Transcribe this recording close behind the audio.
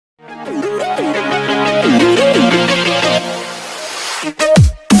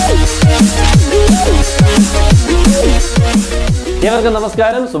എല്ലാവർക്കും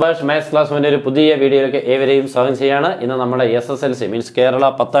നമസ്കാരം. സുഭാഷ് മാത്സ് ക്ലാസ്സിന്റെ ഒരു പുതിയ വീഡിയോയിലേക്ക് ഏവരെയും സ്വാഗതം ചെയ്യാണ്. ഇന്ന് നമ്മുടെ SSLC മീൻസ് കേരള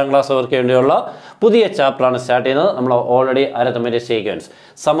 10ാം ക്ലാസ് അവർക്ക് വേണ്ടിയുള്ള പുതിയ ചാപ്റ്ററാണ് സ്റ്റാർട്ട് ചെയ്യുന്നത്. നമ്മൾ ഓൾറെഡി അരിത്മെറ്റിക് സീക്വൻസ്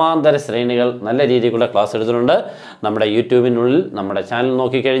സമാന്തര ശ്രേണികൾ നല്ല രീതിയിലുള്ള ക്ലാസ് എടുത്തിട്ടുണ്ട്. നമ്മുടെ യൂട്യൂബിനുള്ളിൽ നമ്മുടെ ചാനൽ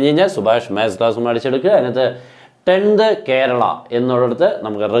നോക്കിക്കഴിഞ്ഞ് കഴിഞ്ഞാൽ സുഭാഷ് മാത്സ് ക്ലാസ്സും അടിച്ചെടുക്കുക. അതിനകത്ത് 10th കേരള എന്നുള്ളിടത്ത്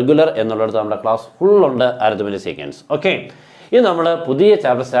നമുക്ക് റെഗുലർ എന്നുള്ളിടത്ത് നമ്മുടെ ക്ലാസ് ഫുള്ളുണ്ട് അരിത്മെറ്റിക് സീക്വൻസ്. ഓക്കെ, ഇത് നമ്മൾ പുതിയ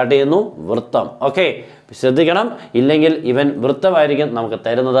ചാപ്റ്റർ സ്റ്റാർട്ട് ചെയ്യുന്നു, വൃത്തം. ഓക്കെ, ശ്രദ്ധിക്കണം, ഇല്ലെങ്കിൽ ഇവൻ വൃത്തമായിരിക്കും നമുക്ക്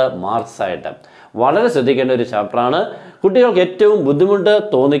തരുന്നത് മാർക്സ് ആയിട്ട്. വളരെ ശ്രദ്ധിക്കേണ്ട ഒരു ചാപ്റ്ററാണ്. കുട്ടികൾക്ക് ഏറ്റവും ബുദ്ധിമുട്ട്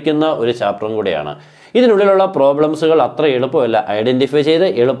തോന്നിക്കുന്ന ഒരു ചാപ്റ്ററും കൂടിയാണ്. ഇതിനുള്ളിലുള്ള പ്രോബ്ലംസുകൾ അത്ര എളുപ്പമല്ല. ഐഡൻറ്റിഫൈ ചെയ്ത്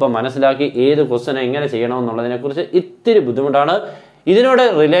എളുപ്പം മനസ്സിലാക്കി ഏത് ക്വസ്റ്റ്യൻ എങ്ങനെ ചെയ്യണമെന്നുള്ളതിനെക്കുറിച്ച് ഇത്തിരി ബുദ്ധിമുട്ടാണ്. ഇതിനോട്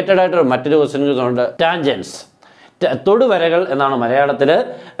റിലേറ്റഡ് ആയിട്ട് മറ്റൊരു ക്വസ്റ്റ്യൻ ടാൻജൻസ്, തൊടുവരകൾ എന്നാണ് മലയാളത്തിൽ.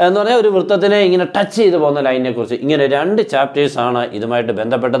 എന്ന് പറഞ്ഞാൽ ഒരു വൃത്തത്തിനെ ഇങ്ങനെ ടച്ച് ചെയ്ത് പോകുന്ന ലൈനിനെ കുറിച്ച് ഇങ്ങനെ 2 ചാപ്റ്റേഴ്സാണ് ഇതുമായിട്ട്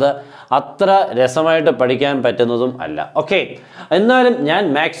ബന്ധപ്പെട്ടത്. അത്ര രസമായിട്ട് പഠിക്കാൻ പറ്റുന്നതും അല്ല. ഓക്കെ, എന്നാലും ഞാൻ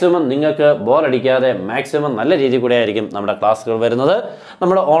മാക്സിമം നിങ്ങൾക്ക് ബോറടിക്കാതെ മാക്സിമം നല്ല രീതിയിൽ കൂടെ ആയിരിക്കും നമ്മുടെ ക്ലാസ്സുകൾ വരുന്നത്.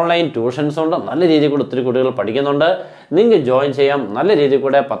 നമ്മുടെ ഓൺലൈൻ ട്യൂഷൻസ് ഉണ്ട്, നല്ല രീതിയിൽ കൂടെ ഒത്തിരി കുട്ടികൾ പഠിക്കുന്നുണ്ട്. നിങ്ങൾക്ക് ജോയിൻ ചെയ്യാം. നല്ല രീതിയിൽ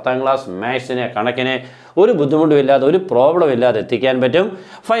കൂടെ 10ാം ക്ലാസ് മാത്സിനെ കണക്കിനെ ഒരു ബുദ്ധിമുട്ടും ഇല്ലാതെ ഒരു പ്രോബ്ലം ഇല്ലാതെ എത്തിക്കാൻ പറ്റും.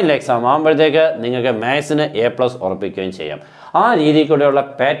 ഫൈനൽ എക്സാം ആകുമ്പോഴത്തേക്ക് നിങ്ങൾക്ക് മാത്സിന് A+ ഉറപ്പിക്കുകയും ചെയ്യാം. ആ രീതിയിൽ കൂടെയുള്ള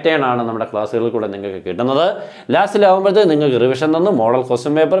പാറ്റേൺ ആണ് നമ്മുടെ ക്ലാസ്സുകളിൽ കൂടെ നിങ്ങൾക്ക് കിട്ടുന്നത്. ലാസ്റ്റിലാകുമ്പോഴത്തേക്ക് നിങ്ങൾക്ക് റിവിഷൻ തന്നു മോഡൽ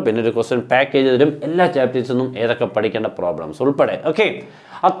ക്വസ്റ്റ്യൻ പേപ്പർ, പിന്നെ ഒരു ക്വസ്റ്റ്യൻ പാക്കേജ് തരും എല്ലാ ചാപ്റ്റേഴ്സിൽ നിന്നും ഏതൊക്കെ പഠിക്കേണ്ട പ്രോബ്ലംസ് ഉൾപ്പെടെ. ഓക്കെ,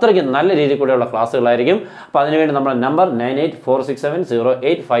 അത്രയ്ക്ക് നല്ല രീതിയിൽ കൂടെയുള്ള ക്ലാസ്സുകളായിരിക്കും. അപ്പോൾ അതിനുവേണ്ടി നമ്മുടെ നമ്പർ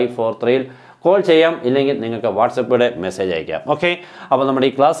 9846708543 കോൾ ചെയ്യാം, ഇല്ലെങ്കിൽ നിങ്ങൾക്ക് വാട്സപ്പിലൂടെ മെസ്സേജ് അയക്കാം. ഓക്കെ, അപ്പോൾ നമ്മുടെ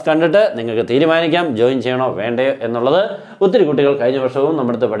ഈ ക്ലാസ് കണ്ടിട്ട് നിങ്ങൾക്ക് തീരുമാനിക്കാം ജോയിൻ ചെയ്യണോ വേണ്ടയോ എന്നുള്ളത്. ഒത്തിരി കുട്ടികൾ കഴിഞ്ഞ വർഷവും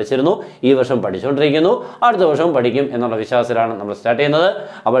നമ്മുടെ അടുത്ത് പഠിച്ചിരുന്നു, ഈ വർഷം പഠിച്ചുകൊണ്ടിരിക്കുന്നു, അടുത്ത വർഷവും പഠിക്കും എന്നുള്ള വിശ്വാസത്തിലാണ് നമ്മൾ സ്റ്റാർട്ട് ചെയ്യുന്നത്.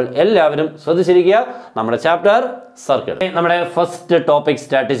 അപ്പോൾ എല്ലാവരും ശ്രദ്ധിച്ചിരിക്കുക. നമ്മുടെ ചാപ്റ്റർ സർക്കിൾ, നമ്മുടെ ഫസ്റ്റ് ടോപ്പിക്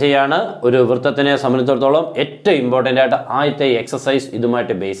സ്റ്റാർട്ട് ചെയ്യാണ്. ഒരു വൃത്തത്തിനെ സംബന്ധിച്ചിടത്തോളം ഏറ്റവും ഇമ്പോർട്ടൻ്റ് ആയിട്ട് ആദ്യത്തെ എക്സസൈസ്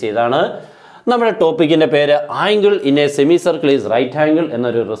ഇതുമായിട്ട് ബേസ് ചെയ്താണ്. നമ്മുടെ ടോപ്പിക്കിൻ്റെ പേര് angle in A semi circle is right angle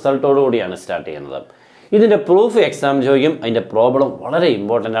എന്നൊരു റിസൾട്ടോടു കൂടിയാണ് സ്റ്റാർട്ട് ചെയ്യുന്നത്. ഇതിൻ്റെ പ്രൂഫ് എക്സാം ചോദിക്കും. അതിൻ്റെ പ്രോബ്ലം വളരെ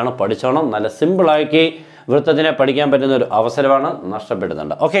ഇമ്പോർട്ടൻ്റ് ആണ്, പഠിച്ചോണം. നല്ല സിമ്പിളാക്കി വൃത്തത്തിനെ പഠിക്കാൻ പറ്റുന്ന ഒരു അവസരമാണ്,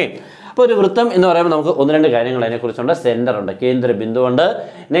 നഷ്ടപ്പെടുന്നുണ്ട്. ഓക്കെ, അപ്പോൾ ഒരു വൃത്തം എന്ന് പറയുമ്പോൾ നമുക്ക് 1-2 കാര്യങ്ങൾ അതിനെക്കുറിച്ചുണ്ട്. സെൻറ്റർ ഉണ്ട്, കേന്ദ്ര ബിന്ദുവുണ്ട്.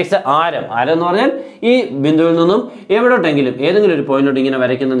 നെക്സ്റ്റ് ആരം. ആരം എന്ന് പറഞ്ഞാൽ ഈ ബിന്ദുവിൽ നിന്നും എവിടോട്ടെങ്കിലും ഏതെങ്കിലും ഒരു പോയിന്റോട്ട് ഇങ്ങനെ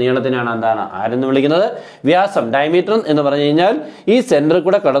വരയ്ക്കുന്ന നീളത്തിനാണ് എന്താണ് ആരം എന്ന് വിളിക്കുന്നത്. വ്യാസം, ഡയമീറ്റർ എന്ന് പറഞ്ഞു കഴിഞ്ഞാൽ ഈ സെൻറ്ററിൽ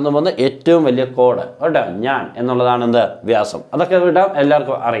കൂടെ കടന്നു പോകുന്ന ഏറ്റവും വലിയ കോഡ് കേട്ടോ, ഞാൻ എന്നുള്ളതാണ് എന്ത് വ്യാസം. അതൊക്കെ വിടാം,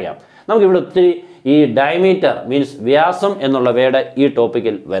 എല്ലാവർക്കും അറിയാം. നമുക്കിവിടെ ഒത്തിരി ഈ ഡയമീറ്റർ മീൻസ് വ്യാസം എന്നുള്ള വേർഡ് ഈ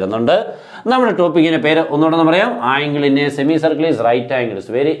ടോപ്പിക്കിൽ വരുന്നുണ്ട്. നമ്മുടെ ടോപ്പിക്കിന്റെ പേര് ഒന്നുകൂടെ പറയാം, angle in A semi circle is right angle.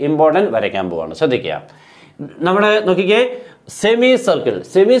 It's very important, വരയ്ക്കാൻ പോവാണ്, ശ്രദ്ധിക്കുക. നമ്മുടെ നോക്കിക്കേ, സെമി സർക്കിൾ.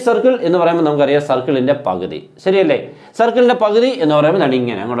 സെമി സർക്കിൾ എന്ന് പറയുമ്പോൾ നമുക്കറിയാം സർക്കിളിന്റെ പകുതി, ശരിയല്ലേ? സർക്കിളിന്റെ പകുതി എന്ന് പറയുമ്പോൾ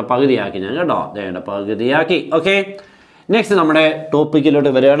ഇങ്ങനെ അങ്ങോട്ട് പകുതിയാക്കി ഞാൻ കേട്ടോ, പകുതിയാക്കി. ഓക്കെ, നെക്സ്റ്റ് നമ്മുടെ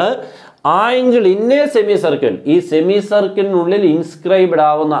ടോപ്പിക്കിലോട്ട് വരികയാണ്. Angle in A semi circle. ഈ സെമി സർക്കിളിനുള്ളിൽ ഇൻസ്ക്രൈബ്ഡ്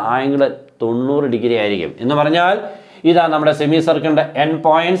ആവുന്ന ആംഗിൾ 90 ഡിഗ്രി ആയിരിക്കും. എന്ന് പറഞ്ഞാൽ ഇതാ നമ്മുടെ സെമി സർക്കിളിന്റെ എൻഡ്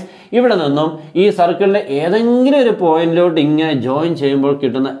പോയിന്റ്സ്. ഇവിടെ നിന്നും ഈ സർക്കിളിന്റെ ഏതെങ്കിലും ഒരു പോയിന്റിലോട്ട് ഇങ്ങനെ ജോയിൻ ചെയ്യുമ്പോൾ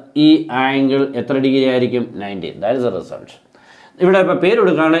കിട്ടുന്ന ഈ ആംഗിൾ എത്ര ഡിഗ്രി ആയിരിക്കും? 90. That is the result. ഇവിടെ ഇപ്പോൾ പേര്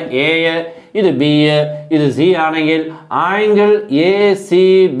കൊടുക്കുകയാണ് എ, ഇത് ബി, ഇത് സി ആണെങ്കിൽ angle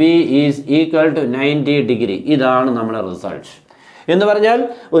ACB is equal to 90 degree. ഇതാണ് നമ്മുടെ റിസൾട്ട്. എന്ന് പറഞ്ഞാൽ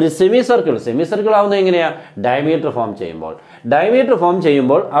ഒരു സെമി സർക്കിൾ ആവുന്നത് എങ്ങനെയാ? ഡയമീറ്റർ ഫോം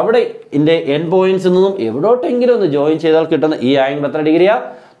ചെയ്യുമ്പോൾ അവിടെ ഇതിൻ്റെ എൻഡ് പോയിന്റ്സിൽ നിന്നും എവിടോട്ടെങ്കിലും ഒന്ന് ജോയിൻ ചെയ്താൽ കിട്ടുന്ന ഈ ആംഗിൾ എത്ര ഡിഗ്രിയാ?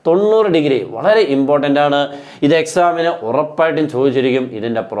 90 ഡിഗ്രി. വളരെ ഇമ്പോർട്ടൻ്റ് ആണ്. ഇത് എക്സാമിന് ഉറപ്പായിട്ടും ചോദിച്ചിരിക്കും.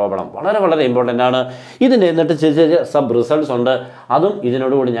 ഇതിൻ്റെ പ്രോബ്ലം വളരെ ഇമ്പോർട്ടൻ്റ് ആണ്. ഇതിൻ്റെ എന്നിട്ട് ചെറിയ സബ് റിസൾട്ട്സ് ഉണ്ട്, അതും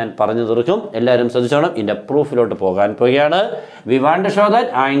ഇതിനോടുകൂടി ഞാൻ പറഞ്ഞു തീർക്കും. എല്ലാവരും ശ്രദ്ധിച്ചോണം. ഇതിൻ്റെ പ്രൂഫിലോട്ട് പോകാൻ പോവുകയാണ്. We want to show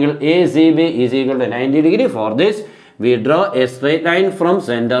that angle ACB is equal to 90 degree. For this we draw a straight line from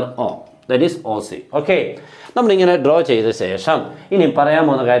center O, that is OC. Okay, നമ്മളിങ്ങനെ ഡ്രോ ചെയ്ത ശേഷം ഇനി പറയാൻ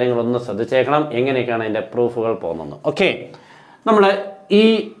പോകുന്ന കാര്യങ്ങളൊന്ന് ശ്രദ്ധിച്ചേക്കണം, എങ്ങനെയൊക്കെയാണ് അതിൻ്റെ പ്രൂഫുകൾ പോകുന്നത്. ഓക്കെ, നമ്മൾ ഈ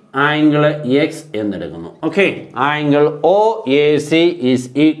angle X എന്നെടുക്കുന്നു. Okay, angle OAC is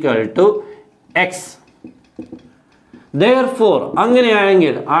equal to X. Therefore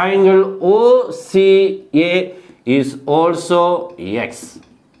അങ്ങനെയാണെങ്കിൽ angle OCA is also X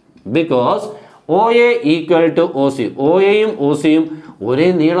because OA equal to OC. OAയും OCയും ഒരേ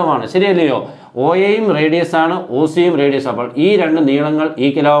നീളമാണ്, ശരിയല്ലയോ? OAയും റേഡിയസ് ആണ്, OCയും റേഡിയസ്. അപ്പോൾ ഈ 2 നീളങ്ങൾ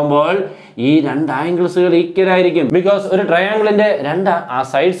ഈക്വൽ ആവുമ്പോൾ ഈ 2 ആംഗിൾസുകൾ ഈക്വൽ ആയിരിക്കും. ബിക്കോസ് ഒരു ട്രയാംഗിളിന്റെ 2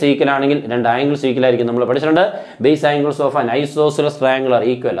 സൈഡ്സ് ഈക്വൽ ആണെങ്കിൽ 2 ആംഗിൾസ് ഈക്വൽ ആയിരിക്കും. നമ്മൾ പഠിച്ചിട്ടുണ്ട് base angles of an isosceles triangle R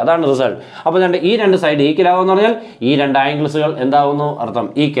equal. അതാണ് റിസൾട്ട്. അപ്പോൾ ഈ 2 സൈഡ് ഈക്വൽ ആവുമെന്ന് പറഞ്ഞാൽ ഈ 2 ആംഗിൾസുകൾ എന്താവുന്നു? അർത്ഥം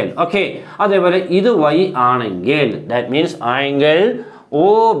ഈക്വൽ. ഓക്കെ, അതേപോലെ ഇത് Y ആണെങ്കിൽ that means angle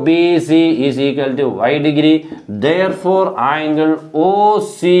OBC is equal to y degree. Therefore, angle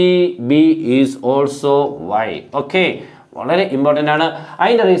OCB is also y. Okay. വളരെ ഇമ്പോർട്ടൻ്റ് ആണ്.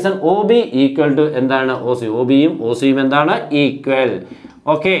 അതിൻ്റെ റീസൺ OB ഈക്വൽ ടു എന്താണ് OC. OBയും OCയും എന്താണ് equal.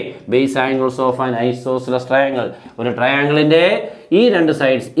 Okay. Base angles of an isosceles triangle. ഒരു ട്രയാങ്കിളിൻ്റെ ഈ രണ്ട്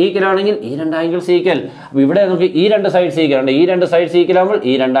sides equal ആണെങ്കിൽ ഈ രണ്ട് ആംഗിൾസ് ഈക്വൽ. അപ്പോൾ ഇവിടെ നമുക്ക് ഈ രണ്ട് സൈഡ്സ് ഈക്വൽ ഉണ്ട്. ഈ രണ്ട് സൈഡ്സ് ഈക്വൽ ആകുമ്പോൾ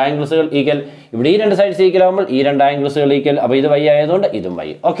ഈ രണ്ട് ആംഗിൾസുകൾ ഈക്വൽ. ഇവിടെ ഈ രണ്ട് സൈഡ്സ് ഈക്വൽ ആകുമ്പോൾ ഈ രണ്ട് ആംഗിൾസുകൾ ഈക്വൽ. അപ്പോൾ ഇത് വൈ ആയതുകൊണ്ട് ഇതും വൈ.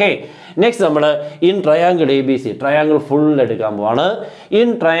 ഓക്കെ. നെക്സ്റ്റ് നമ്മൾ in triangle ABC triangle full എടുക്കാൻ പോവാണ്.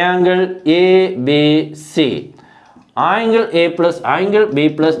 In triangle ABC angle A plus angle B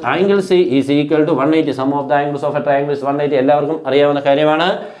plus angle C is equal to 180. Sum of the angles of a triangle is 180. എല്ലാവർക്കും അറിയാവുന്ന കാര്യമാണ്.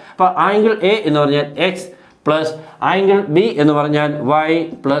 അപ്പോൾ angle A എന്ന് പറഞ്ഞാൽ x plus angle B എന്ന് പറഞ്ഞാൽ y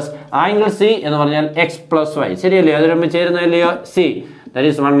പ്ലസ് ആംഗിൾ C എന്ന് പറഞ്ഞാൽ x പ്ലസ് y. ശരിയല്ലേ? അത് രണ്ടും ചേരുന്നതല്ലയോ C. That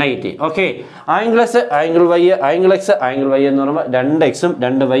is 180. Okay. Angle x angle y angle x angle y എന്ന് പറയുമ്പോൾ 2x-ഉം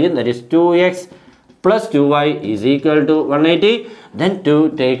 2y-ഉം that is 2x plus 2y is equal to 180. Then 2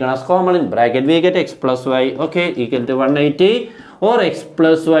 taken as common in bracket we get x plus y. Okay, equal to 180 or x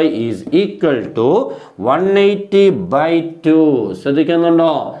plus y is equal to 180 by 2.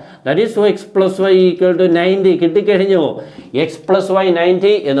 ശ്രദ്ധിക്കുന്നുണ്ടോ? That is so x plus y equal to 90. കിട്ടിക്കഴിഞ്ഞു. x plus y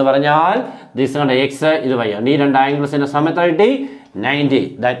 90 എന്ന് പറഞ്ഞാൽ this ആണ് x, ഇത് y ആണ്. ഈ രണ്ട് ആംഗിൾസിന്റെ സമയത്തായിട്ട് 90.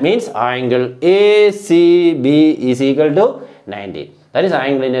 That means angle ACB is equal to 90. That is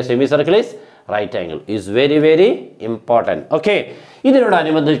angle in a semicircle is right angle. Is very very important. Okay.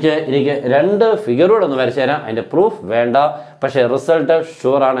 ഇതിനോടനുബന്ധിച്ച് എനിക്ക് രണ്ട് ഫിഗറുകൾ ഒന്ന് വരച്ചു തരാം. അതിൻ്റെ പ്രൂഫ് വേണ്ട, പക്ഷേ റിസൾട്ട്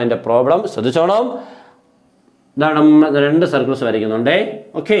ഷുവർ ആണ്. അതിൻ്റെ പ്രോബ്ലം ശ്രദ്ധിച്ചോണം. ഇതാണ് രണ്ട് സർക്കിൾസ് വരയ്ക്കുന്നുണ്ടേ.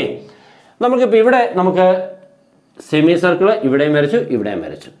 ഓക്കെ. നമുക്കിപ്പോൾ ഇവിടെ നമുക്ക് സെമി സർക്കിൾ ഇവിടെയും വരച്ചു ഇവിടെയും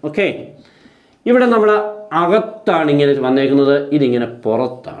വരച്ചു. ഓക്കെ. ഇവിടെ നമ്മൾ അകത്താണ് ഇങ്ങനെ വന്നേക്കുന്നത്, ഇതിങ്ങനെ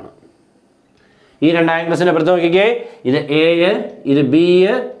പുറത്താണ്. ഈ രണ്ട് ആംഗിൾസിനെ പുറത്ത് നോക്കിക്കേ. ഇത് A, ഇത് B,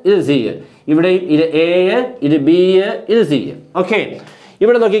 ഇത് C. ഇവിടെയും ഇത് A, ഇത് B, ഇത് C. ഓക്കെ.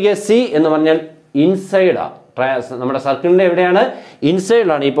 ഇവിടെ നോക്കിക്കേ. C എന്ന് പറഞ്ഞാൽ ഇൻസൈഡാ. നമ്മുടെ സർക്കിളിൻ്റെ എവിടെയാണ്?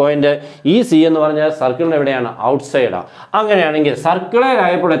 ഇൻസൈഡിലാണ് ഈ പോയിന്റ്. ഈ C എന്ന് പറഞ്ഞാൽ സർക്കിളിൻ്റെ എവിടെയാണ്? ഔട്ട്സൈഡാണ്. അങ്ങനെയാണെങ്കിൽ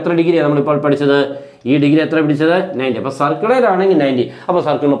സർക്കിളിലായപ്പോൾ എത്ര ഡിഗ്രിയാണ് നമ്മളിപ്പോൾ പഠിച്ചത്? ഈ ഡിഗ്രി എത്ര പിടിച്ചത്? 90. അപ്പോൾ സർക്കിളിലാണെങ്കിൽ 90. അപ്പോൾ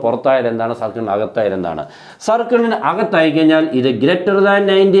സർക്കിളിന് പുറത്തായാലും എന്താണ്? സർക്കിളിന് അകത്തായാലും എന്താണ്? സർക്കിളിന് അകത്തായി കഴിഞ്ഞാൽ ഇത് ഗ്രേറ്റർ ദാൻ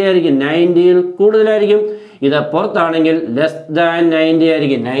 90 ആയിരിക്കും, 90യിൽ കൂടുതലായിരിക്കും. ഇത് പുറത്താണെങ്കിൽ ലെസ് ദാൻ 90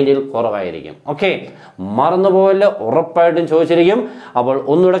 ആയിരിക്കും, 90യിൽ കുറവായിരിക്കും. ഓക്കെ. മറന്നുപോലെ ഉറപ്പായിട്ടും ചോദിച്ചിരിക്കും. അപ്പോൾ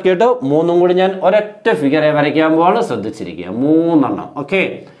ഒന്നുകൂടെ കേട്ടോ, മൂന്നും കൂടി ഞാൻ ഒരൊറ്റ ഫിഗറെ വരയ്ക്കാൻ പോവാണ്. ശ്രദ്ധിച്ചിരിക്കുക. 3 എണ്ണം. ഓക്കെ.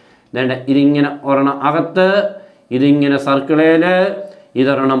 വേണ്ട. ഇതിങ്ങനെ ഒരെണ്ണം അകത്ത്, ഇതിങ്ങനെ സർക്കിളിൽ,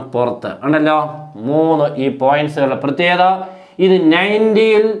 ഇതൊരെണ്ണം പുറത്ത് ഉണ്ടല്ലോ. 3 ഈ പോയിന്റ്സുകളുടെ പ്രത്യേകത. ഇത്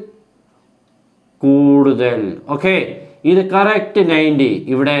 90യിൽ കൂടുതൽ. ഓക്കെ. ഇത് കറക്റ്റ് 90.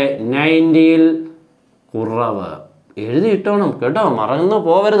 ഇവിടെ 90യിൽ കുറവ്. എഴുതിയിട്ടോണം കേട്ടോ, മറന്നു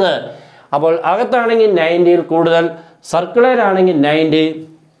പോവരുത്. അപ്പോൾ അകത്താണെങ്കിൽ 90യിൽ കൂടുതൽ, സർക്കിളിലാണെങ്കിൽ 90,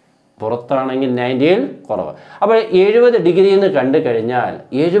 പുറത്താണെങ്കിൽ 90യിൽ കുറവ്. അപ്പോൾ 70 ഡിഗ്രി എന്ന് കണ്ടു കഴിഞ്ഞാൽ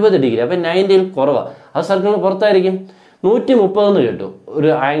 70 ഡിഗ്രി, അപ്പോൾ 90യിൽ കുറവ്. അത് സർക്കിളിന് പുറത്തായിരിക്കും. 130 എന്ന് കേട്ടു. ഒരു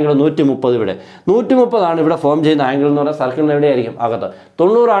ആംഗിൾ 130 ഇവിടെ. 130 ആണ് ഇവിടെ ഫോം ചെയ്യുന്ന ആംഗിൾ എന്ന് പറഞ്ഞാൽ സർക്കിളിന് എവിടെയായിരിക്കും? അകത്ത്.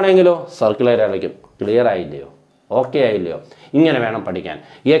 90 ആണെങ്കിലോ സർക്കിളിലായിരിക്കും. ക്ലിയർ ആയില്ലയോ? ഓക്കെ ആയില്ലയോ? ഇങ്ങനെ വേണം പഠിക്കാൻ.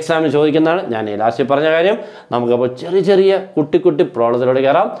 ഈ എക്സാമിന് ചോദിക്കുന്നതാണ്. ഞാൻ ഈ ലാസ്റ്റ് പറഞ്ഞ കാര്യം. നമുക്കപ്പോൾ ചെറിയ ചെറിയ കുട്ടി കുട്ടി പ്രോബ്ലത്തിലോട്ട്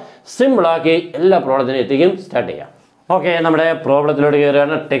കയറാം. സിമ്പിളാക്കി എല്ലാ പ്രോബ്ലത്തിനും എത്തിക്കും. സ്റ്റാർട്ട് ചെയ്യാം. ഓക്കെ. നമ്മുടെ പ്രോബ്ലത്തിലോട്ട്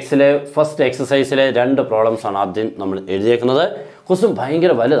കയറുകയാണ്. ടെക്സ്റ്റിലെ ഫസ്റ്റ് എക്സസൈസിലെ 2 പ്രോബ്ലംസ് ആണ് ആദ്യം നമ്മൾ എഴുതിയേക്കുന്നത്. ക്വസ്റ്റ്യൻ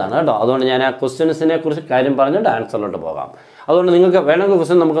ഭയങ്കര വലുതാണ് കേട്ടോ. അതുകൊണ്ട് ഞാൻ ആ ക്വസ്റ്റ്യൻസിനെ കുറിച്ച് കാര്യം പറഞ്ഞിട്ട് ആൻസറിലോട്ട് പോകാം. അതുകൊണ്ട് നിങ്ങൾക്ക് വേണമെങ്കിൽ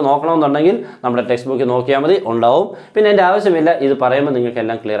ക്വസ്റ്റ്യൻ നമുക്ക് നോക്കണമെന്നുണ്ടെങ്കിൽ നമ്മുടെ ടെക്സ്റ്റ് ബുക്കിൽ നോക്കിയാൽ മതി, ഉണ്ടാവും. പിന്നെ എൻ്റെ ആവശ്യമില്ല, ഇത് പറയുമ്പോൾ നിങ്ങൾക്ക്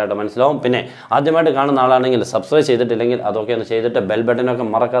എല്ലാം ക്ലിയർ ആയിട്ട് മനസ്സിലാവും. പിന്നെ ആദ്യമായിട്ട് കാണുന്ന ആളാണെങ്കിൽ സബ്സ്ക്രൈബ് ചെയ്തിട്ടില്ലെങ്കിൽ അതൊക്കെ ഒന്ന് ചെയ്തിട്ട് ബെൽ ബട്ടനൊക്കെ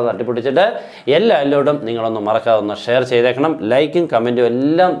മറക്കാതെ തട്ടിപ്പിടിച്ചിട്ട് എല്ലാവരോടും നിങ്ങളൊന്ന് മറക്കാതെ ഒന്ന് ഷെയർ ചെയ്തേക്കണം. ലൈക്കും കമൻറ്റും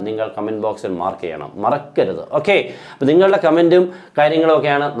എല്ലാം നിങ്ങൾ കമൻറ്റ് ബോക്സിൽ മാർക്ക് ചെയ്യണം, മറക്കരുത്. ഓക്കെ. അപ്പോൾ നിങ്ങളുടെ കമൻറ്റും കാര്യങ്ങളും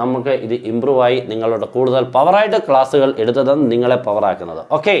ഒക്കെയാണ് നമുക്ക് ഇത് ഇമ്പ്രൂവ് ആയി നിങ്ങളുടെ കൂടുതൽ പവറായിട്ട് ക്ലാസ്സുകൾ എടുത്തു തന്ന് നിങ്ങളെ പവറാക്കുന്നത്.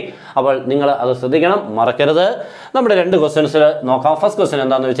 ഓക്കെ. അപ്പോൾ നിങ്ങൾ അത് ശ്രദ്ധിക്കണം, മറക്കരുത്. നമ്മുടെ 2 ക്വസ്റ്റ്യൻസ് നോക്കാം. ഫസ്റ്റ് ക്വസ്റ്റ്യൻ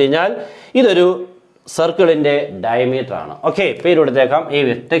എന്താണെന്ന് വെച്ച് കഴിഞ്ഞാൽ ഇതൊരു സർക്കിളിൻ്റെ ഡയമീറ്റർ ആണ്. ഓക്കെ. പേര് കൊടുത്തേക്കാം AB.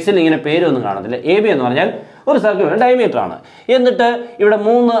 ടെക്സ്റ്റിൽ ഇങ്ങനെ പേരൊന്നും കാണത്തില്ല. AB എന്ന് പറഞ്ഞാൽ ഒരു സർക്കിളിൻ്റെ ഡയമീറ്റർ ആണ്. എന്നിട്ട് ഇവിടെ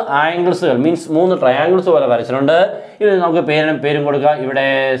 3 ആംഗിൾസുകൾ മീൻസ് 3 ട്രയാംഗിൾസ് പോലെ വരച്ചിട്ടുണ്ട്. ഇത് നമുക്ക് പേരും കൊടുക്കാം. ഇവിടെ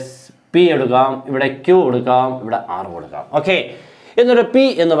P എടുക്കാം, ഇവിടെ Q കൊടുക്കാം, ഇവിടെ R കൊടുക്കാം. ഓക്കെ. എന്നിട്ട് P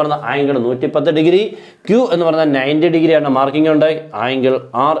എന്ന് പറഞ്ഞ ആംഗിൾ 110 ഡിഗ്രി, Q എന്ന് പറഞ്ഞാൽ 90 ഡിഗ്രിയാണ് മാർക്കിംഗ് ഉണ്ട്, ആംഗിൾ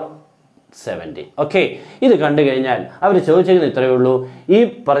R 70. ഓക്കെ. ഇത് കണ്ടു കഴിഞ്ഞാൽ അവർ ചോദിച്ചിരിക്കുന്നത് ഇത്രയേ ഉള്ളൂ. ഈ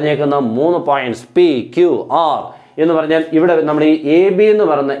പറഞ്ഞേക്കുന്ന 3 പോയിന്റ്സ് P, Q, R എന്ന് പറഞ്ഞാൽ ഇവിടെ നമ്മൾ ഈ AB എന്ന്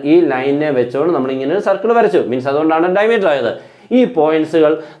പറഞ്ഞ ഈ ലൈനിനെ വെച്ചുകൊണ്ട് നമ്മൾ ഇങ്ങനെ ഒരു സർക്കിൾ വരച്ചു. മീൻസ് അതുകൊണ്ടാണ് ഡയമീറ്റർ ആയത്. ഈ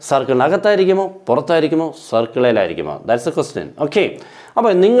പോയിന്റ്സുകൾ സർക്കിളിനകത്തായിരിക്കുമോ പുറത്തായിരിക്കുമോ സർക്കിളിലായിരിക്കുമോ? That's A question. ഓക്കെ,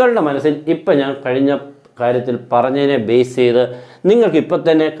 അപ്പോൾ നിങ്ങളുടെ മനസ്സിൽ ഇപ്പം ഞാൻ കഴിഞ്ഞ കാര്യത്തിൽ പറഞ്ഞതിനെ ബേസ് ചെയ്ത് നിങ്ങൾക്ക് ഇപ്പം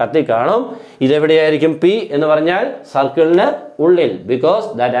തന്നെ കത്തിക്കാണും ഇതെവിടെയായിരിക്കും. പി എന്ന് പറഞ്ഞാൽ സർക്കിളിന് ഉള്ളിൽ, because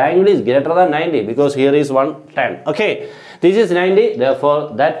that angle is greater than 90, because here is 110. Okay, this is 90, therefore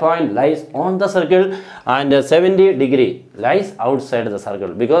that point lies on the circle and 70 degree lies outside the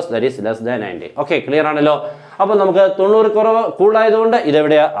circle because that is less than 90. Okay, clear ആണല്ലോ. അപ്പോൾ നമുക്ക് 90 കുറവ് കൂടുതലായതുകൊണ്ട്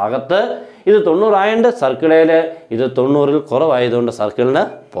ഇതെവിടെയാ അകത്ത്, ഇത് 90 ആയതുകൊണ്ട് സർക്കിളിൽ, ഇത് 90-ൽ കുറവായതുകൊണ്ട് സർക്കിളിന്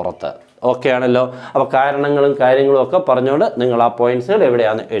പുറത്ത്. ഓക്കെ ആണല്ലോ. അപ്പോൾ കാരണങ്ങളും കാര്യങ്ങളും ഒക്കെ പറഞ്ഞുകൊണ്ട് നിങ്ങൾ ആ പോയിന്റ്സുകൾ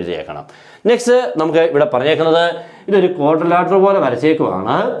എവിടെയാണെന്ന് എഴുതിയേക്കണം. നെക്സ്റ്റ് നമുക്ക് ഇവിടെ പറഞ്ഞേക്കുന്നത് ഇതൊരു ക്വാഡ്രിലാറ്റർ പോലെ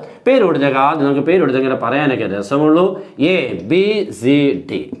വരച്ചേക്കുവാണ്. പേര് കൊടുത്തേക്കാം. ആദ്യം നമുക്ക് പേര് കൊടുത്തെങ്ങനെ പറയാനൊക്കെ രസമുള്ളൂ. A B C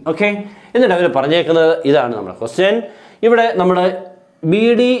D. Okay, എന്നിട്ട് അവർ പറഞ്ഞേക്കുന്നത് ഇതാണ് നമ്മുടെ ക്വസ്റ്റ്യൻ. ഇവിടെ നമ്മൾ ബി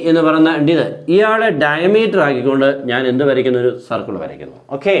ഡി എന്ന് പറയുന്ന ഇത് ഇയാളെ ഡയമീറ്റർ ആക്കിക്കൊണ്ട് ഞാൻ എന്ത് വരയ്ക്കുന്നു? ഒരു സർക്കിൾ വരയ്ക്കുന്നു.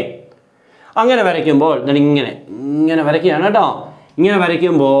 ഓക്കെ, അങ്ങനെ വരയ്ക്കുമ്പോൾ ഞാൻ ഇങ്ങനെ വരയ്ക്കുകയാണ് കേട്ടോ. ഇങ്ങനെ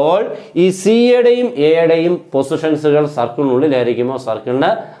വരയ്ക്കുമ്പോൾ ഈ സിയുടെയും എയുടെയും പൊസിഷൻസുകൾ സർക്കിളിനുള്ളിലായിരിക്കുമോ സർക്കിളിന്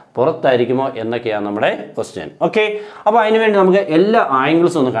പുറത്തായിരിക്കുമോ എന്നൊക്കെയാണ് നമ്മുടെ ക്വസ്റ്റ്യൻ. ഓക്കെ, അപ്പോൾ അതിനുവേണ്ടി നമുക്ക് എല്ലാ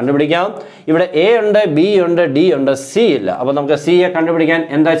ആംഗിൾസും ഒന്ന് കണ്ടുപിടിക്കാം. ഇവിടെ എ ഉണ്ട്, ബി ഉണ്ട്, ഡി ഉണ്ട്, സി ഇല്ല. അപ്പോൾ നമുക്ക് സിയെ കണ്ടുപിടിക്കാൻ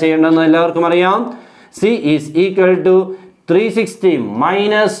എന്താ ചെയ്യേണ്ടതെന്ന് എല്ലാവർക്കും അറിയാം. C is equal to 360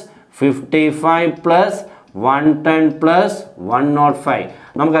 minus 55 plus 110 plus 105.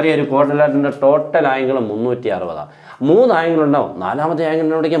 നമുക്കറിയാം ഒരു ക്വാഡ്രിലാറ്ററിൻ്റെ ടോട്ടൽ ആംഗിൾ 360. 3 ആംഗിൾ ഉണ്ടാവും. 4ാമത്തെ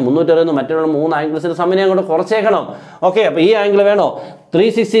ആംഗിളിനെ വിളിക്കാൻ 360 മറ്റുള്ള 3 ആംഗിൾസിന് സമ്മിനെ അങ്ങോട്ട് കുറച്ചേക്കണം. ഓക്കെ, അപ്പോൾ ഈ ആംഗിൾ വേണോ?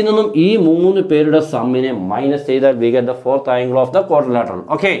 360 നിന്നും ഈ 3 പേരുടെ സമ്മിനെ മൈനസ് ചെയ്താൽ we get the 4th angle of the quadrilateral.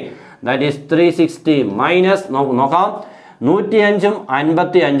 Okay, that is 360 minus നോക്കാം 105ഉം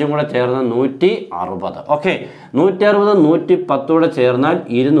 55ഉം കൂടെ ചേർന്ന് 160. ഓക്കെ, 160 110 കൂടെ ചേർന്നാൽ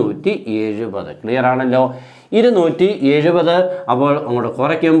 270. ക്ലിയർ ആണല്ലോ. 270. അപ്പോൾ അങ്ങോട്ട്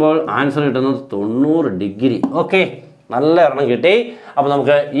കുറയ്ക്കുമ്പോൾ ആൻസർ കിട്ടുന്നത് 90 ഡിഗ്രി. ഓക്കെ, നല്ല എണ്ണം കിട്ടി. അപ്പോൾ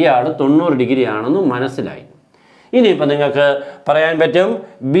നമുക്ക് ഇയാൾ 90 ഡിഗ്രി ആണെന്ന് മനസ്സിലായി. ഇനിയിപ്പോൾ നിങ്ങൾക്ക് പറയാൻ പറ്റും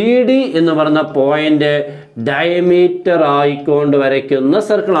ബി ഡി എന്ന് പറയുന്ന പോയിന്റ് ഡയമീറ്റർ ആയിക്കൊണ്ട് വരയ്ക്കുന്ന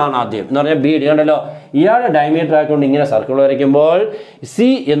സർക്കിളാണ് ആദ്യം എന്ന് പറഞ്ഞാൽ ബി ഡി. കണ്ടല്ലോ, ഇയാളെ ഡയമീറ്റർ ആയിക്കൊണ്ട് ഇങ്ങനെ സർക്കിൾ വരയ്ക്കുമ്പോൾ സി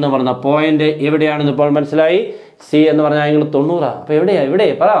എന്ന് പറയുന്ന പോയിന്റ് എവിടെയാണെന്ന് ഇപ്പോൾ മനസ്സിലായി. സി എന്ന് പറഞ്ഞാൽ ആംഗിൾ 90. അപ്പോൾ എവിടെ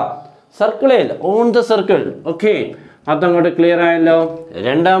പറ? സർക്കിളിൽ, ഓൺ ദ സർക്കിൾ. ഓക്കെ, അതങ്ങോട്ട് ക്ലിയർ ആയല്ലോ.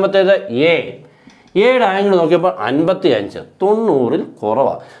 രണ്ടാമത്തേത് എയുടെ ആംഗിൾ നോക്കിയപ്പോൾ 55. 90-ൽ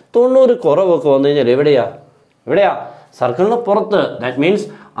കുറവാണ്. 90 കുറവൊക്കെ വന്നു കഴിഞ്ഞാൽ എവിടെയാ? സർക്കിളിന് പുറത്ത്. That means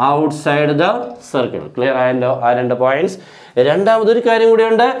outside the circle. Clear ആയല്ലോ ആ 2 പോയിന്റ്സ്. രണ്ടാമതൊരു കാര്യം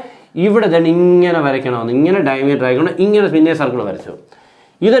കൂടിയുണ്ട്. ഇവിടെ തന്നെ ഇങ്ങനെ വരയ്ക്കണമെന്ന്, ഇങ്ങനെ ഡയമീറ്റർ ആയിക്കൊണ്ട് ഇങ്ങനെ പിന്നെ സർക്കിൾ വരച്ചു.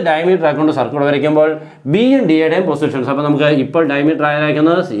 ഇത് ഡയമീറ്റർ ആയിക്കൊണ്ട് സർക്കിൾ വരയ്ക്കുമ്പോൾ ബിയും ഡിയുടെയും പൊസിഷൻസ്. അപ്പോൾ നമുക്ക് ഇപ്പോൾ ഡയമീറ്റർ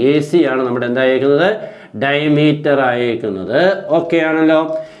ആയിരിക്കുന്നത് എ സി ആണ് നമ്മുടെ എന്തായിരിക്കുന്നത്? ഡയമീറ്റർ ആയിരിക്കുന്നത്. ഓക്കെ ആണല്ലോ.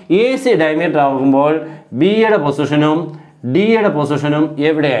 എ സി ഡയമീറ്റർ ആകുമ്പോൾ ബിയുടെ പൊസിഷനും ഡിയുടെ പൊസിഷനും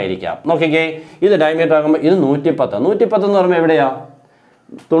എവിടെയായിരിക്കാം? നോക്കിക്കേ, ഇത് ഡയമീറ്റർ ആകുമ്പോൾ ഇത് 110. 110 എന്ന് പറയുമ്പോൾ എവിടെയാ?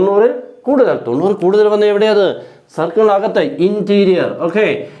 90-ൽ കൂടുതൽ. 90 കൂടുതൽ വന്ന എവിടെയത്? സർക്കിളിനകത്ത്, interior. Okay,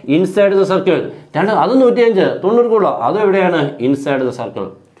 inside the circle. അത് 105. 90 കൂടുതലോ? അതും എവിടെയാണ്? Inside the circle.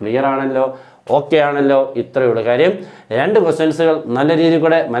 ക്ലിയർ ആണല്ലോ. ഓക്കെ ആണല്ലോ. ഇത്രയുള്ള കാര്യം. 2 ക്വസ്റ്റ്യൻസുകൾ നല്ല രീതിയിൽ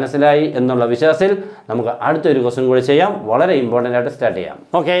കൂടെ മനസ്സിലായി എന്നുള്ള വിശ്വാസത്തിൽ നമുക്ക് അടുത്തൊരു ക്വസ്റ്റ്യൻ കൂടി ചെയ്യാം. വളരെ ഇമ്പോർട്ടൻ്റ് ആയിട്ട് സ്റ്റാർട്ട് ചെയ്യാം.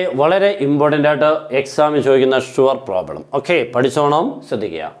 ഓക്കെ, വളരെ ഇമ്പോർട്ടൻ്റ് ആയിട്ട് എക്സാമിന് ചോദിക്കുന്ന ഷുവർ പ്രോബ്ലം. ഓക്കെ, പഠിച്ചോണം,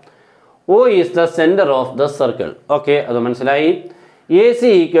 ശ്രദ്ധിക്കുക. O is the centre of the circle. Okay, അത് മനസ്സിലായി. AC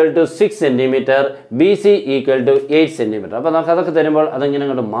equal to 6 centimetre, BC equal to 8 centimetre. അപ്പോൾ നമുക്ക് അതൊക്കെ തരുമ്പോൾ അതെങ്ങനെ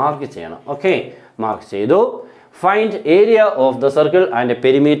അങ്ങോട്ട് മാർക്ക് ചെയ്യണം. ഓക്കെ, മാർക്ക് ചെയ്തു. Find area of the circle and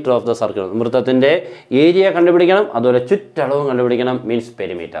perimeter of the circle. വൃത്തത്തിൻ്റെ area കണ്ടുപിടിക്കണം, അതുപോലെ ചുറ്റളവും കണ്ടുപിടിക്കണം, മീൻസ്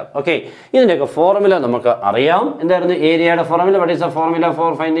പെരിമീറ്റർ. ഓക്കെ, ഇതിൻ്റെയൊക്കെ ഫോർമുല നമുക്ക് അറിയാം. എന്തായിരുന്നു ഏരിയയുടെ formula? What is the formula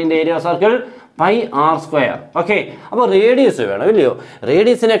for finding the area of circle? Pi R square. Okay, അപ്പോൾ റേഡിയസ് വേണം ഇല്ലയോ?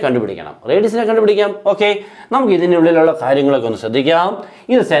 റേഡിയസിനെ കണ്ടുപിടിക്കാം. ഓക്കെ, നമുക്ക് ഇതിനുള്ളിലുള്ള കാര്യങ്ങളൊക്കെ ഒന്ന് ശ്രദ്ധിക്കാം.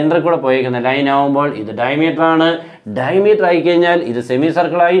 ഇത് സെൻറ്ററിൽ കൂടെ പോയിരിക്കുന്ന ലൈൻ ആകുമ്പോൾ ഇത് ഡയമീറ്റർ ആണ്. ഡയമീറ്റർ ആയി കഴിഞ്ഞാൽ ഇത് സെമി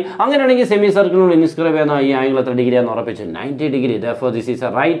സർക്കിളായി. അങ്ങനെയാണെങ്കിൽ സെമി സർക്കിളിനോട് ഇൻസ്ക്രൈബ് ചെയ്യുന്ന ഈ ആംഗിൾ എത്ര ഡിഗ്രിയാണെന്ന് ഉറപ്പിച്ചു? 90 degree. Therefore this is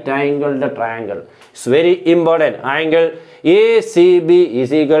a right angled triangle. It's very important. Angle ACB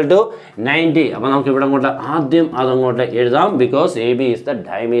is equal to 90. അപ്പോൾ നമുക്ക് ഇവിടെ അങ്ങോട്ട് ആദ്യം അതങ്ങോട്ട് എഴുതാം. Because AB is the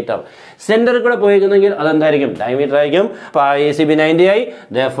diameter. സെൻറ്ററിൽ ഇവിടെ പോയിരിക്കുന്നെങ്കിൽ അതെന്തായിരിക്കും? ഡയമീറ്റർ ആയിരിക്കും. അപ്പോൾ ACB 90 ആയി.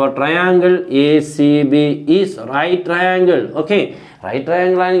 Therefore triangle ACB is right triangle. Okay, right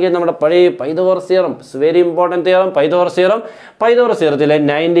triangle ആണെങ്കിൽ നമ്മുടെ പഴയ Pythagoras theorem, very important theorem, Pythagoras തിയറത്തിലെ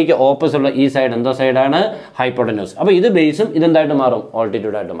 90ക്ക് opposite ഉള്ള ഈ സൈഡ് എന്തോ സൈഡാണ്? ഹൈപ്പോട്ടന്യൂസ്. അപ്പോൾ ഇത് ബേസും ഇതെന്തായിട്ട് മാറും?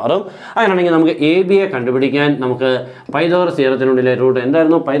 ഓൾട്ടിറ്റ്യൂഡായിട്ട് മാറും. അങ്ങനെയാണെങ്കിൽ നമുക്ക് AB കണ്ടുപിടിക്കാൻ നമുക്ക് പൈതഗോറസ് തിയറത്തിനുള്ളിലെ റൂട്ട്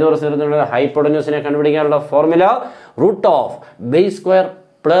എന്തായിരുന്നു? പൈതഗോറസ് തിയറത്തിനുള്ളിലെ ഹൈപ്പോട്ടന്യൂസിനെ കണ്ടുപിടിക്കാനുള്ള formula root of base square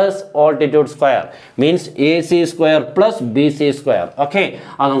plus altitude square means AC square plus BC square. Okay,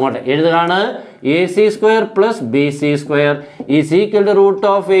 അതങ്ങോട്ട് എഴുതുകയാണ്. AC square plus BC square is equal to root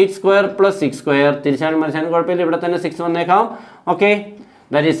of 8 square plus 6 square. തിരിച്ചാലും മനസ്സിലാനും കുഴപ്പമില്ല, ഇവിടെ തന്നെ 6 വന്നേക്കാം. Okay,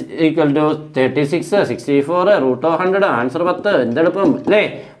 that is equal to 36, 64, root of 100. Answer 10. എന്തെടുപ്പം അല്ലേ?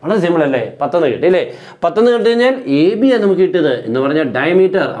 വളരെ simple അല്ലേ? 10 കിട്ടി അല്ലേ? 10 കിട്ടി കഴിഞ്ഞാൽ AB നമുക്ക് കിട്ടിയത് എന്ന് പറഞ്ഞാൽ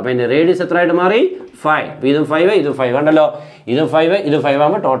ഡയമീറ്റർ. അപ്പോൾ അതിൻ്റെ റേഡിയസ് എത്ര ആയിട്ട് മാറി? 5. ഇതും 5, ഇതും 5 കണ്ടല്ലോ. ഇതും 5, ഇതും 5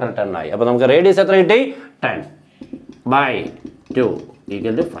 ആകുമ്പോൾ ടോട്ടൽ 10 ആയി. അപ്പോൾ നമുക്ക് റേഡിയസ് എത്ര കിട്ടി? 10/2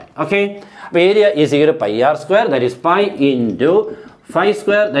 equal to 5. ഓക്കെ, അപ്പോൾ area is equal to pi R square, that is pi into 5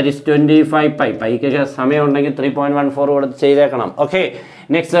 square, that is 25 pi. പൈക്കൊക്കെ സമയം ഉണ്ടെങ്കിൽ 3.14 കൊടുത്ത് ചെയ്തേക്കണം. Okay,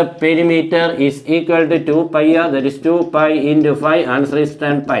 next perimeter is equal to 2 pi R, that is 2 pi into 5. Answer is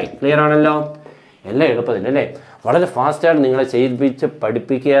 10 pi. Clear ആണല്ലോ? എല്ലാം എളുപ്പത്തില്ല അല്ലേ? വളരെ ഫാസ്റ്റായിട്ട് നിങ്ങളെ ചെയ്യിപ്പിച്ച്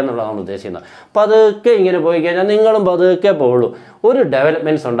പഠിപ്പിക്കുക എന്നുള്ളതാണ് ഉദ്ദേശിക്കുന്നത്. പതുക്കെ ഇങ്ങനെ പോയി കഴിഞ്ഞാൽ നിങ്ങളും പതുക്കെ പോകുള്ളൂ. ഒരു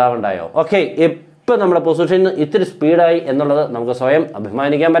ഡെവലപ്മെൻറ്റ്സ് ഉണ്ടാവണ്ടായോ? ഓക്കെ, ഇപ്പം നമ്മുടെ പൊസിഷൻ ഇത്തിരി സ്പീഡായി എന്നുള്ളത് നമുക്ക് സ്വയം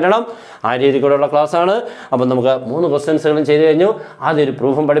അഭിമാനിക്കാൻ പറ്റണം. ആ രീതിയിലുള്ള ക്ലാസ്സാണ്. അപ്പം നമുക്ക് 3 ക്വസ്റ്റ്യൻസുകളും ചെയ്ത് കഴിഞ്ഞു. ആദ്യം ഒരു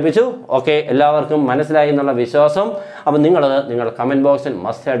പ്രൂഫും പഠിപ്പിച്ചു. ഓക്കെ, എല്ലാവർക്കും മനസ്സിലായി എന്നുള്ള വിശ്വാസം. അപ്പം നിങ്ങളത് നിങ്ങളുടെ കമൻറ്റ് ബോക്സിൽ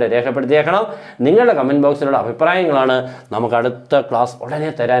മസ്റ്റായിട്ട് രേഖപ്പെടുത്തിയേക്കണം. നിങ്ങളുടെ കമൻറ്റ് ബോക്സിലുള്ള അഭിപ്രായങ്ങളാണ് നമുക്ക് അടുത്ത ക്ലാസ്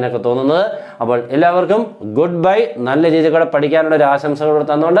ഉടനെ തരാനൊക്കെ തോന്നുന്നത്. അപ്പോൾ എല്ലാവർക്കും ഗുഡ് ബൈ. നല്ല രീതിയിൽ കൂടെ പഠിക്കാനുള്ള ഒരു ആശംസകൾ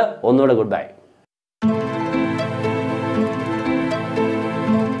തന്നുകൊണ്ട് ഒന്നുകൂടെ ഗുഡ് ബൈ.